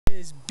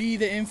is Be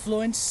the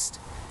Influenced,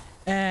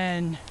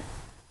 and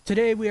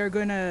today we're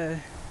gonna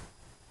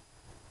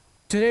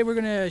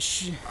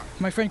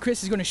my friend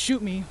Chris is gonna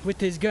shoot me with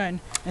his gun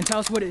and tell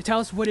us what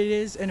it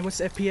is and what's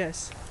the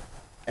FPS.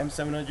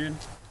 M700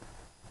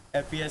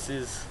 FPS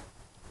is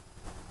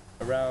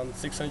around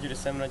 600 to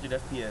 700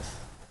 FPS.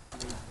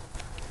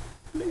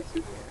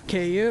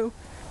 KU,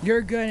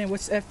 your gun and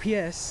what's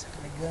FPS?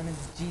 My gun is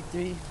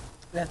G3,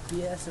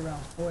 FPS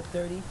around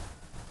 430,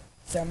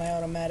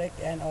 semi-automatic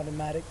and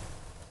automatic.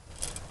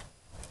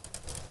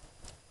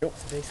 Yep.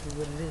 That's basically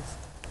what it is.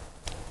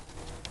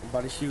 I'm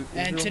about to shoot.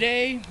 And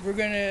today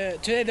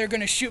they're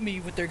gonna shoot me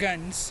with their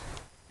guns,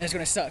 and it's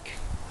gonna suck.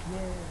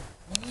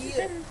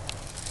 Yeah.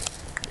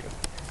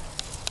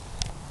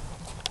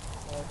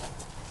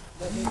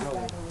 Let me get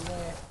back over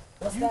there.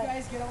 What's You that?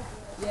 guys get over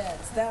there. Yeah,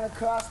 it's down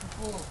across the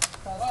pool.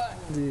 Across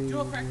the pool. Do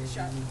a practice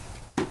shot.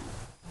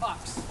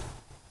 Box.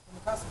 From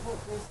across the pool,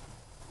 Chris.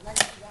 You're not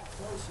gonna be that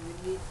close, you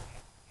idiot.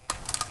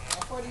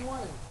 How far do you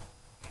want it?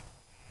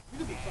 You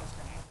can be close,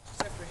 man.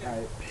 Except for him.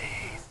 Alright.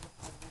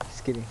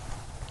 Just kidding.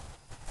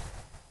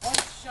 One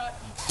shot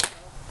each.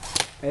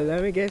 Hey,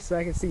 let me get so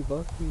I can see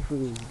both of you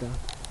fools down.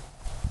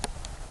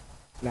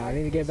 Nah, I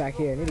need to get back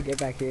here. I need to get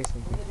back here. You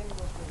can go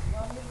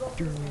first.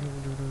 You can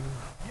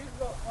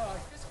go.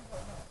 Chris can go.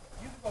 No,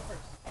 you can go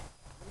first.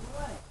 What do you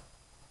want it?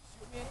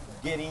 Shoot me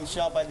anywhere. Getting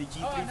shot by the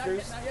G3 Oh, not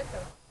first. yet, not yet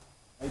though.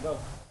 There you go.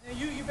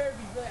 You better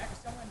be really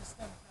accurate. Someone in the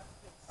stomach, not the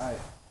face.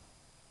 Alright.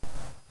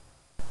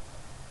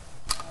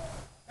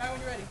 Guy, when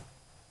you're ready.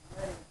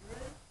 Ready? You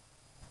ready?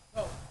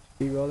 Go.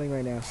 Be rolling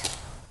right now.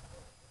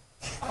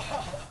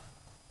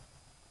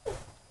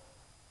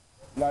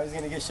 Now he's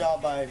gonna get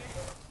shot by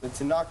the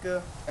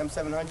Tanaka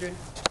M700.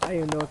 I don't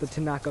even know what the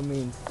Tanaka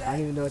means. I don't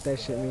even know what that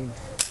shit means.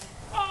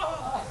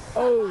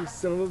 Oh,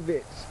 son of a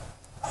bitch.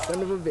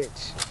 Son of a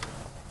bitch.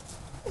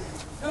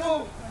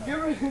 No,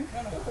 give me.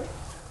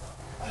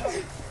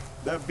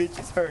 That bitch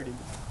is hurting.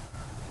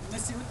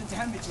 Let's see what the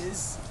damage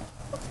is.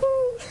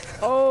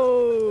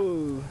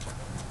 Oh!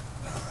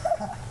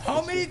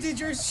 How many did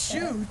you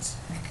shoot?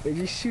 Did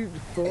you shoot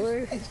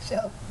 4?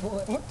 Shell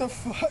boy. What the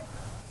fuck?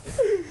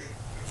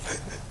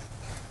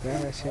 Yeah,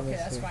 that shit Okay, was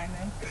that's sick. fine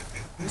then.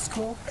 It's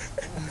cool.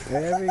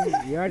 Whatever,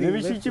 you already Let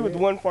me lived shoot you with it.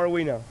 one far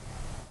away now.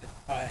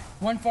 Alright.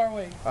 One far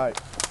away. Alright.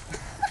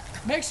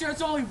 Make sure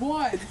it's only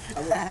one.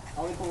 That's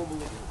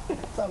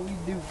how we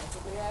do.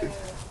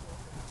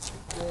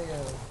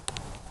 Yeah.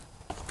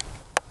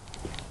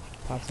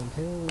 Pop some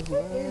pills. Hey,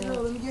 what?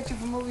 no, let me get you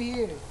from over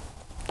here.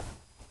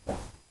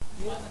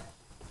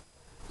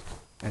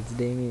 That's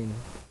Damien.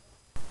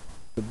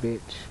 The bitch.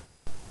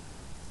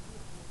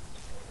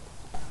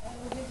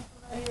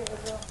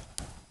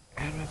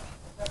 How do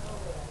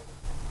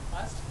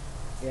I...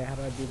 Yeah, how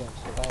do I do that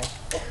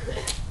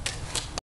shit?